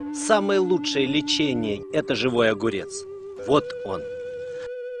Самое лучшее лечение – это живой огурец. Вот он.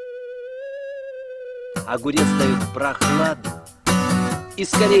 Огурец дает прохладу и,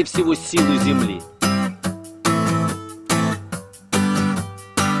 скорее всего, силу земли.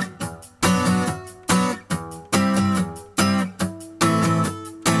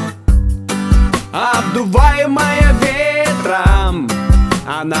 Обдуваемая ветром,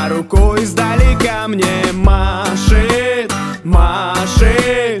 она рукой издалека мне машет,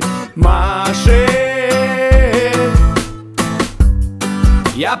 машет, машет.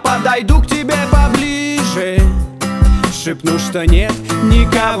 Я подойду к тебе поближе, шепну, что нет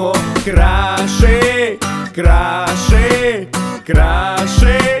никого краше, краше,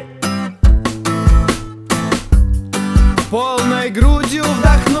 краше. Полной грудью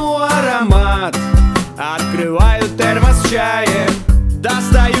вдохну аромат, открываю термос с чаем,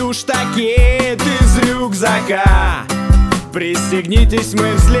 достаю штакет из рюкзака. Пристегнитесь,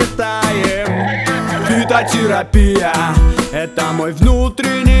 мы взлетаем. Фитотерапия — это мой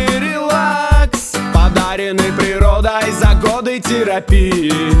внутренний релакс, подаренный природой за годы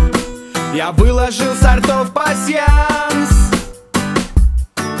терапии. Я выложил сортов пасьянс.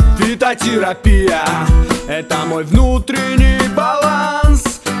 Фитотерапия — это мой внутренний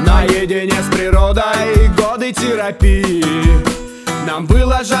баланс. Наедине с природой годы терапии нам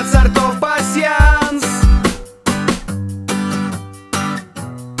выложат сортов пасьянс.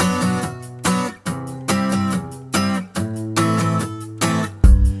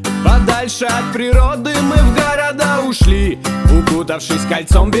 Подальше от природы мы в города ушли, укутавшись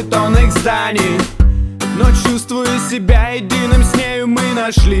кольцом бетонных зданий. Но чувствуя себя единым с нею, мы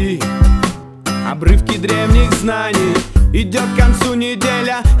нашли обрывки древних знаний. Идет к концу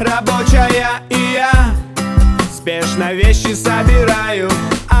неделя рабочая, и я спешно вещи собираю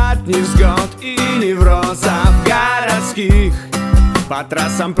от невзгод и неврозов городских. По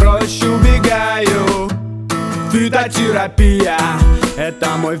трассам прочь убегаю. Фитотерапия —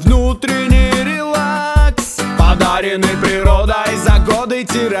 это мой внутренний релакс, подаренный природой за годы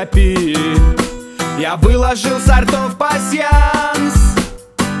терапии. Я выложил сортов пасьянс.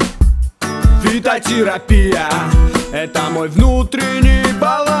 Фитотерапия — это мой внутренний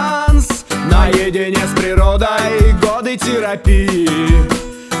баланс. Наедине с природой годы терапии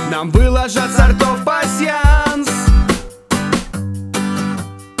нам выложат сортов пасьянс.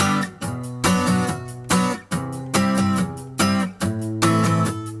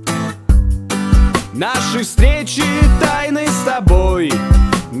 Наши встречи тайны с тобой,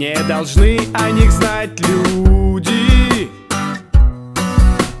 не должны о них знать люди.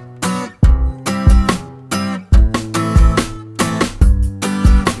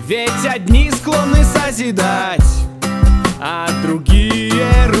 Ведь одни склонны созидать, а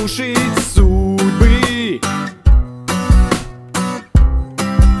другие рушить судьбы.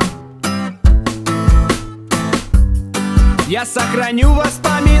 Я сохраню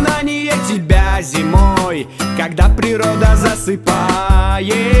воспоминания тебя зимой, когда природа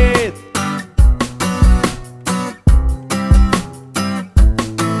засыпает.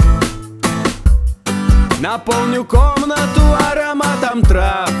 Наполню комнату ароматом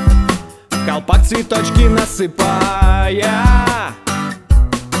трав, в колпак цветочки насыпая.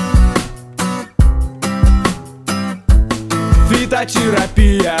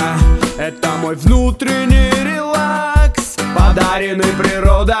 Фитотерапия — это мой внутренний релакс, подаренный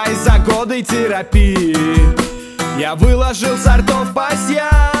природой за годы терапии. Я выложил сортов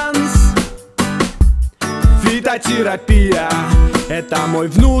пасьянс. Фитотерапия — это мой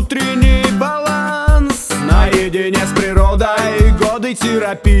внутренний баланс. Наедине с природой годы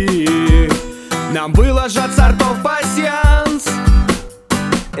терапии нам выложат сортов пасьянс.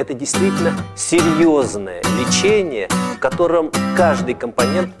 Это действительно серьезное лечение, в котором каждый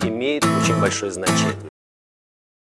компонент имеет очень большое значение.